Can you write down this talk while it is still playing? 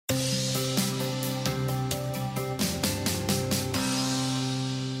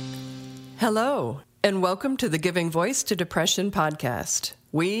Hello, and welcome to the Giving Voice to Depression podcast.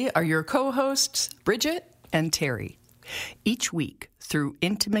 We are your co-hosts, Bridget and Terry. Each week, through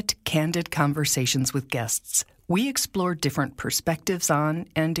intimate, candid conversations with guests, we explore different perspectives on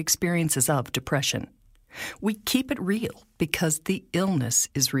and experiences of depression. We keep it real because the illness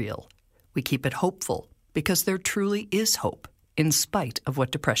is real. We keep it hopeful because there truly is hope, in spite of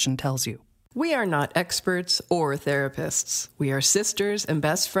what depression tells you. We are not experts or therapists. We are sisters and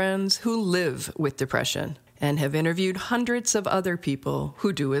best friends who live with depression and have interviewed hundreds of other people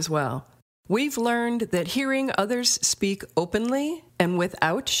who do as well. We've learned that hearing others speak openly and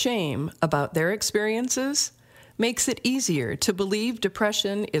without shame about their experiences makes it easier to believe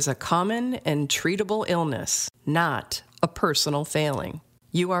depression is a common and treatable illness, not a personal failing.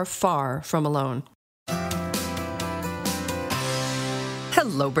 You are far from alone.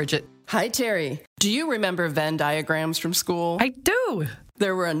 Hello, Bridget. Hi, Terry. Do you remember Venn diagrams from school? I do.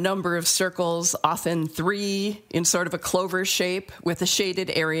 There were a number of circles, often 3 in sort of a clover shape with a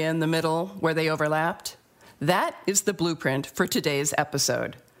shaded area in the middle where they overlapped. That is the blueprint for today's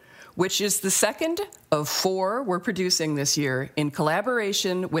episode, which is the second of 4 we're producing this year in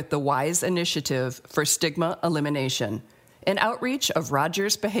collaboration with the WISE Initiative for Stigma Elimination, an outreach of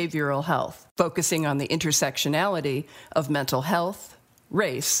Rogers Behavioral Health, focusing on the intersectionality of mental health,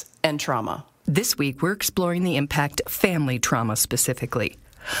 race, and trauma. This week, we're exploring the impact of family trauma specifically.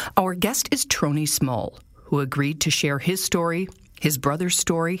 Our guest is Trony Small, who agreed to share his story, his brother's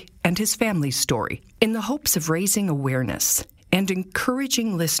story, and his family's story in the hopes of raising awareness and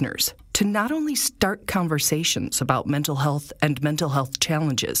encouraging listeners to not only start conversations about mental health and mental health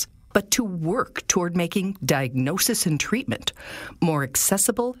challenges, but to work toward making diagnosis and treatment more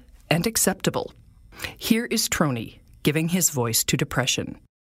accessible and acceptable. Here is Trony giving his voice to depression.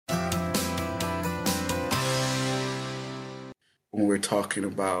 When we're talking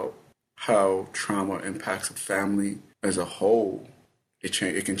about how trauma impacts a family as a whole, it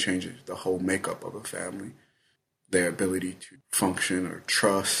can change the whole makeup of a family, their ability to function or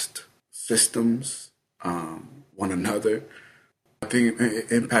trust systems, one another. I think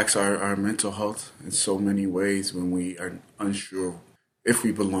it impacts our mental health in so many ways when we are unsure if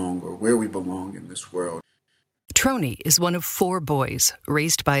we belong or where we belong in this world. Trony is one of 4 boys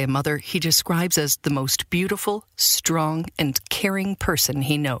raised by a mother he describes as the most beautiful, strong, and caring person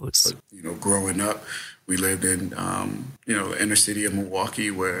he knows. Growing up, we lived in, the inner city of Milwaukee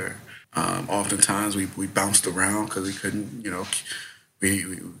where oftentimes we bounced around because we couldn't, we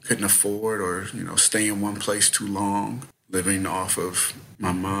couldn't afford or, stay in one place too long, living off of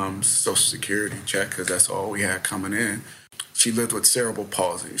my mom's Social Security check because that's all we had coming in. She lived with cerebral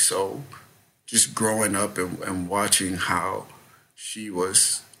palsy, so just growing up and watching how she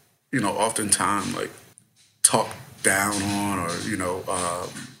was, oftentimes talked down on or,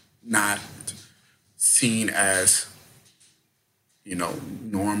 not seen as,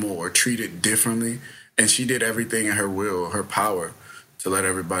 normal or treated differently. And she did everything in her will, her power, to let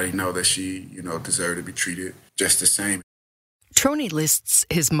everybody know that she, deserved to be treated just the same. Trony lists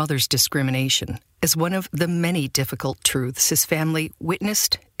his mother's discrimination as one of the many difficult truths his family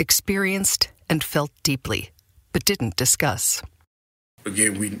witnessed, experienced, and felt deeply, but didn't discuss.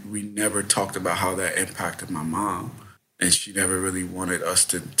 Again, we never talked about how that impacted my mom, and she never really wanted us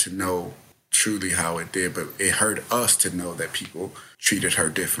to know truly how it did, but it hurt us to know that people treated her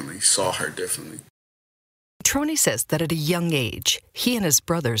differently, saw her differently. Trony says that at a young age, he and his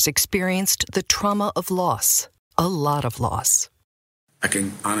brothers experienced the trauma of loss, a lot of loss. I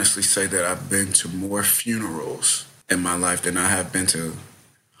can honestly say that I've been to more funerals in my life than I have been to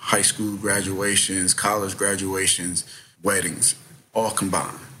high school graduations, college graduations, weddings, all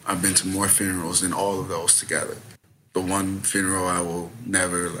combined. I've been to more funerals than all of those together. The one funeral I will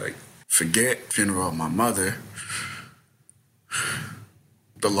never forget, funeral of my mother.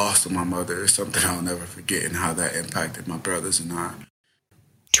 The loss of my mother is something I'll never forget and how that impacted my brothers and I.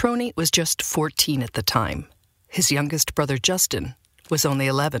 Trony was just 14 at the time. His youngest brother, Justin, was only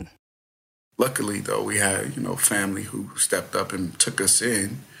 11. Luckily, though, we had, family who stepped up and took us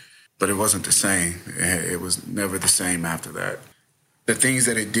in, but it wasn't the same. It was never the same after that. The things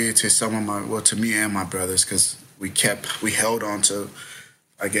that it did to to me and my brothers, because we held on to,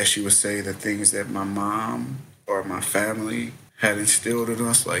 I guess you would say, the things that my mom or my family had instilled in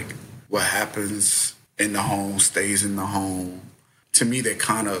us, like what happens in the home stays in the home. To me, that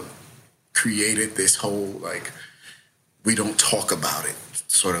kind of created this whole, we don't talk about it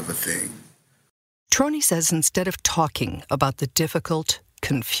sort of a thing. Trony says instead of talking about the difficult,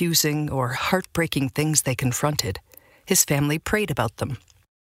 confusing, or heartbreaking things they confronted, his family prayed about them.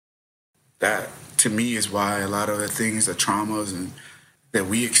 That, to me, is why a lot of the things, the traumas and that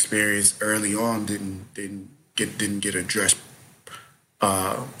we experienced early on didn't get addressed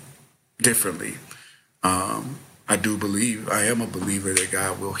differently. I am a believer that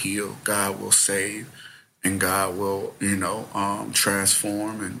God will heal, God will save, and God will,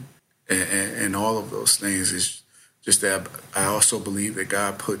 transform and all of those things. Is just that I also believe that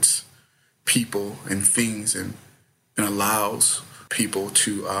God puts people and things and allows people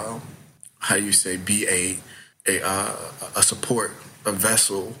to, be a support, a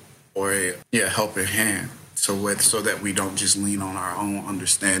vessel, or a helping hand. So that we don't just lean on our own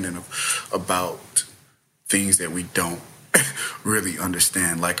understanding about things that we don't really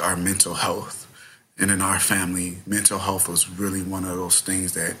understand, like our mental health. And in our family, mental health was really one of those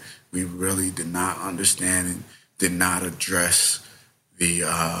things that we really did not understand and did not address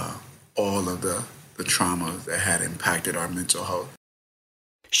all of the trauma that had impacted our mental health.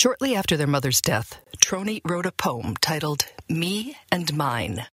 Shortly after their mother's death, Troney wrote a poem titled Me and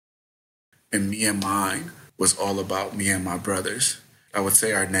Mine. And Me and Mine was all about me and my brothers. I would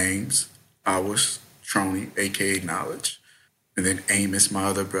say our names. I was Troney, a.k.a. Knowledge. And then Amos, my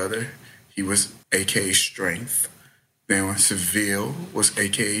other brother, he was a.k.a. Strength. Then Seville was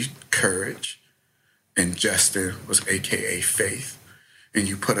a.k.a. Courage. And Justin was a.k.a. Faith. And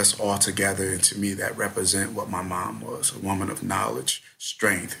you put us all together, and to me that represent what my mom was, a woman of knowledge,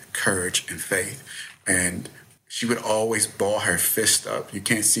 strength, courage, and faith. And she would always ball her fist up. You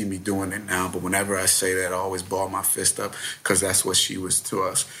can't see me doing it now, but whenever I say that, I always ball my fist up because that's what she was to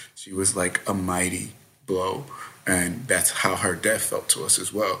us. She was like a mighty blow, and that's how her death felt to us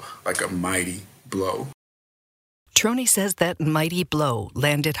as well, like a mighty blow. Troney says that mighty blow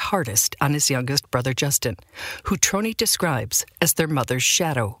landed hardest on his youngest brother, Justin, who Troney describes as their mother's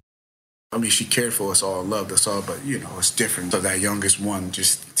shadow. I mean, she cared for us all, loved us all, but, it's different. So that youngest one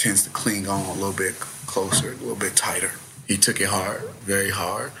just tends to cling on a little bit closer, a little bit tighter. He took it hard, very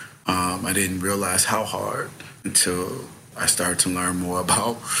hard. I didn't realize how hard until I started to learn more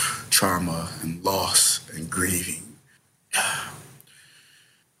about trauma and loss and grieving.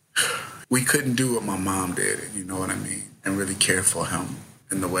 We couldn't do what my mom did, you know what I mean, and really care for him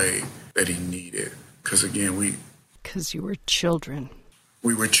in the way that he needed. Because, again, Because you were children.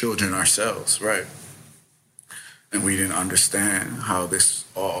 We were children ourselves, right? And we didn't understand how this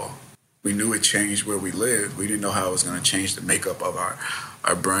all... We knew it changed where we lived. We didn't know how it was going to change the makeup of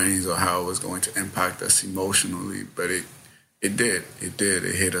our brains or how it was going to impact us emotionally. But it did. It did.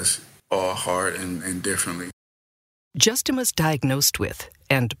 It hit us all hard and differently. Justin was diagnosed with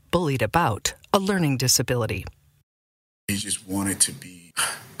and bullied about a learning disability. He just wanted to be,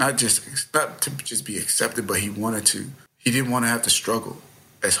 not to just be accepted, but he didn't want to have to struggle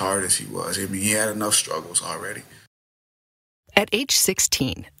as hard as he was. I mean, he had enough struggles already. At age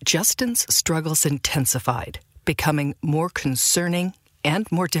 16, Justin's struggles intensified, becoming more concerning and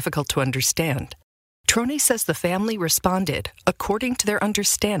more difficult to understand. Troney says the family responded according to their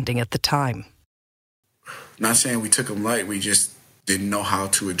understanding at the time. Not saying we took him light, we just didn't know how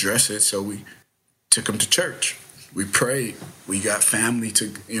to address it, so we took him to church. We prayed. We got family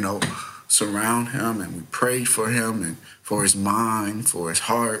to, surround him, and we prayed for him and for his mind, for his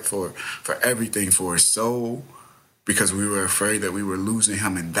heart, for everything, for his soul, because we were afraid that we were losing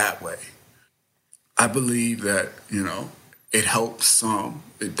him in that way. I believe that, it helped some.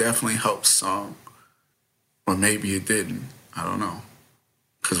 It definitely helped some. Or maybe it didn't. I don't know.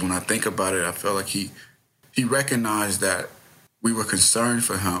 Because when I think about it, I felt like he recognized that we were concerned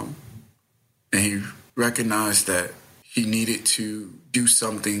for him, and he recognized that he needed to do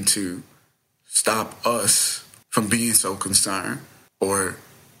something to stop us from being so concerned or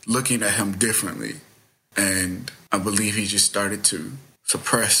looking at him differently. And I believe he just started to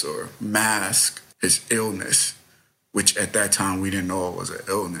suppress or mask his illness, which at that time we didn't know it was an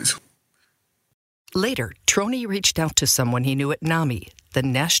illness. Later, Troney reached out to someone he knew at NAMI, the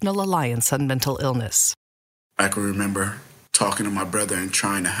National Alliance on Mental Illness. I can remember talking to my brother and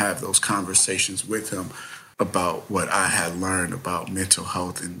trying to have those conversations with him about what I had learned about mental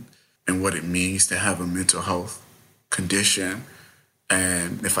health and what it means to have a mental health condition.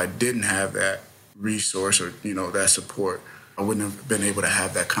 And if I didn't have that resource or, that support, I wouldn't have been able to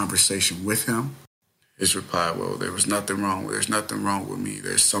have that conversation with him. His reply, well, there's nothing wrong with me.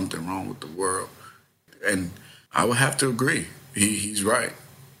 There's something wrong with the world. And I would have to agree. He's right.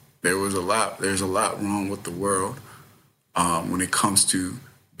 There's a lot wrong with the world when it comes to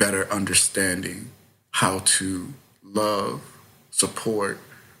better understanding how to love, support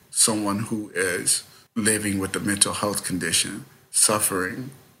someone who is living with a mental health condition,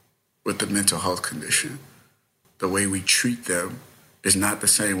 suffering with the mental health condition. The way we treat them is not the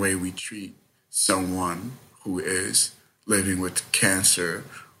same way we treat someone who is living with cancer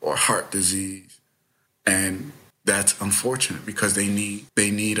or heart disease. And that's unfortunate because they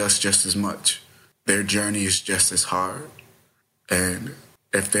need us just as much. Their journey is just as hard. And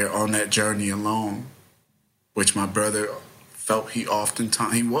if they're on that journey alone, which my brother felt he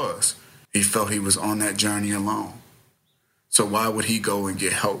was. He felt he was on that journey alone. So why would he go and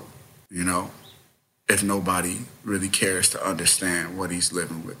get help, if nobody really cares to understand what he's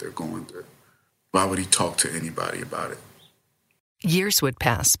living with or going through? Why would he talk to anybody about it? Years would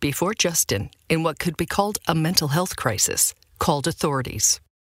pass before Justin, in what could be called a mental health crisis, called authorities.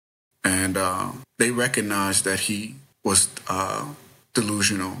 And they recognized that he was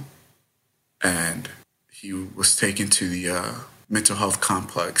delusional, and he was taken to the mental health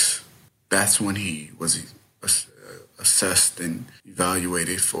complex. That's when he was assessed and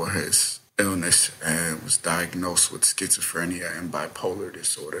evaluated for his illness and was diagnosed with schizophrenia and bipolar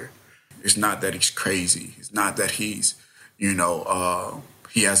disorder. It's not that he's crazy. It's not that he's, he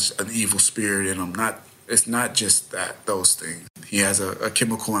has an evil spirit in him. It's not just those things. He has a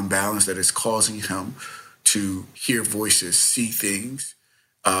chemical imbalance that is causing him to hear voices, see things,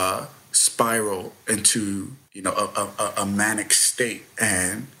 spiral into, a manic state.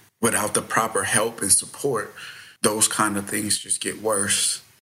 And without the proper help and support, those kind of things just get worse.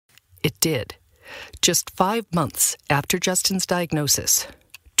 It did. Just 5 months after Justin's diagnosis,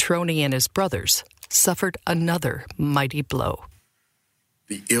 Troney and his brothers suffered another mighty blow.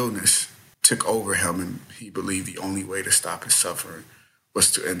 The illness took over him, and he believed the only way to stop his suffering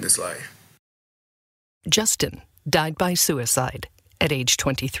was to end his life. Justin died by suicide at age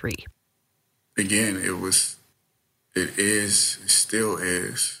 23. Again, it still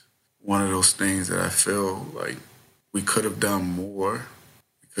is one of those things that I feel like we could have done more,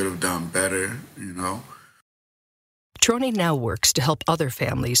 we could have done better, Troney now works to help other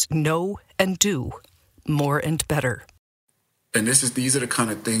families know and do more and better. And these are the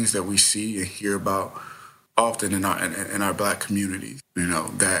kind of things that we see and hear about often in our Black communities,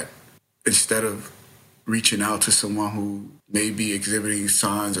 that instead of reaching out to someone who may be exhibiting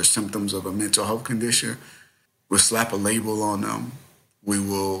signs or symptoms of a mental health condition, we'll slap a label on them. We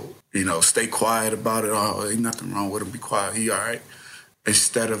will, stay quiet about it. Oh, ain't nothing wrong with him. Be quiet. He all right.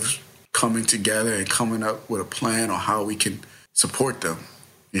 Instead of coming together and coming up with a plan on how we can support them,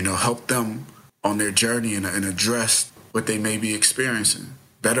 help them on their journey and address what they may be experiencing.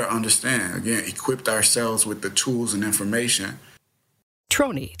 Better understand, again, equip ourselves with the tools and information.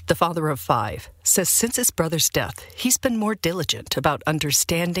 Troney, the father of 5, says since his brother's death, he's been more diligent about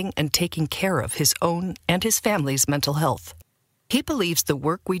understanding and taking care of his own and his family's mental health. He believes the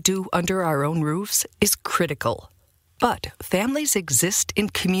work we do under our own roofs is critical. But families exist in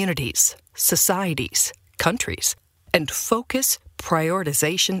communities, societies, countries, and focus,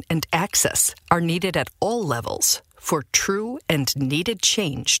 prioritization, and access are needed at all levels for true and needed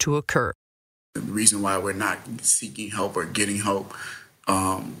change to occur. The reason why we're not seeking help or getting help,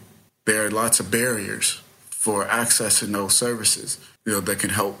 there are lots of barriers for accessing those services, that can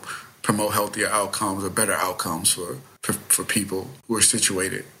help promote healthier outcomes or better outcomes for people who are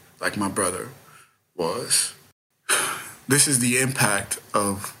situated like my brother was. This is the impact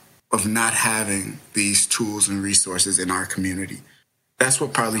of not having these tools and resources in our community. That's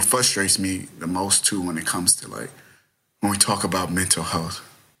what probably frustrates me the most too when it comes to when we talk about mental health.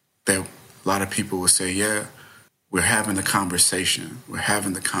 That a lot of people will say, yeah, we're having the conversation. We're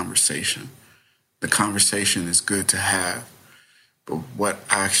having the conversation. The conversation is good to have, but what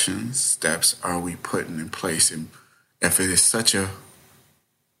action steps are we putting in place? And if it is such a,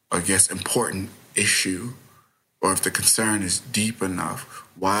 important issue, or if the concern is deep enough,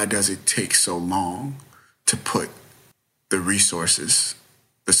 why does it take so long to put the resources,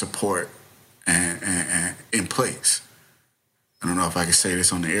 the support, and in place? I don't know if I can say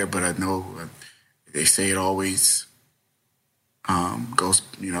this on the air, but I know they say it always goes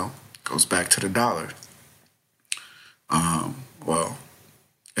back to the dollar. Well,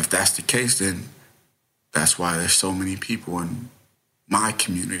 if that's the case, then that's why there's so many people in my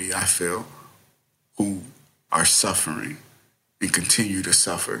community, I feel, who are suffering and continue to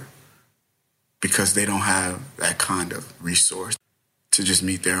suffer because they don't have that kind of resource to just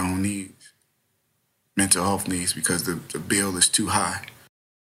meet their own needs, mental health needs, because the bill is too high.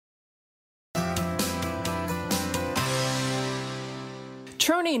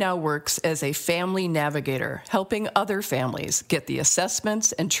 Troney now works as a family navigator, helping other families get the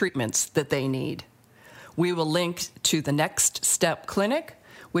assessments and treatments that they need. We will link to the Next Step Clinic,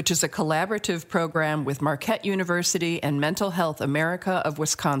 which is a collaborative program with Marquette University and Mental Health America of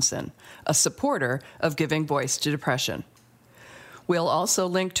Wisconsin, a supporter of Giving Voice to Depression. We'll also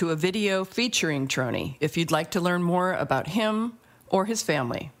link to a video featuring Trony if you'd like to learn more about him or his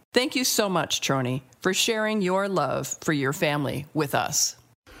family. Thank you so much, Trony, for sharing your love for your family with us.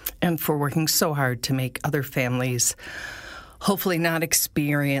 And for working so hard to make other families hopefully not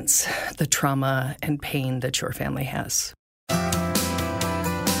experience the trauma and pain that your family has.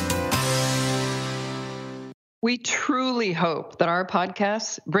 We truly hope that our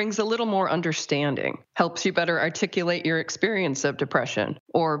podcast brings a little more understanding, helps you better articulate your experience of depression,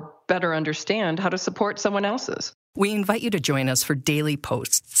 or better understand how to support someone else's. We invite you to join us for daily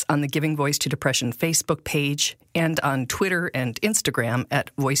posts on the Giving Voice to Depression Facebook page and on Twitter and Instagram at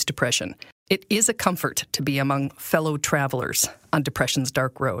Voice Depression. It is a comfort to be among fellow travelers on depression's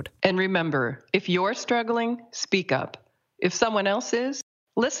dark road. And remember, if you're struggling, speak up. If someone else is,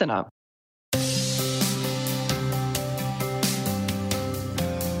 listen up.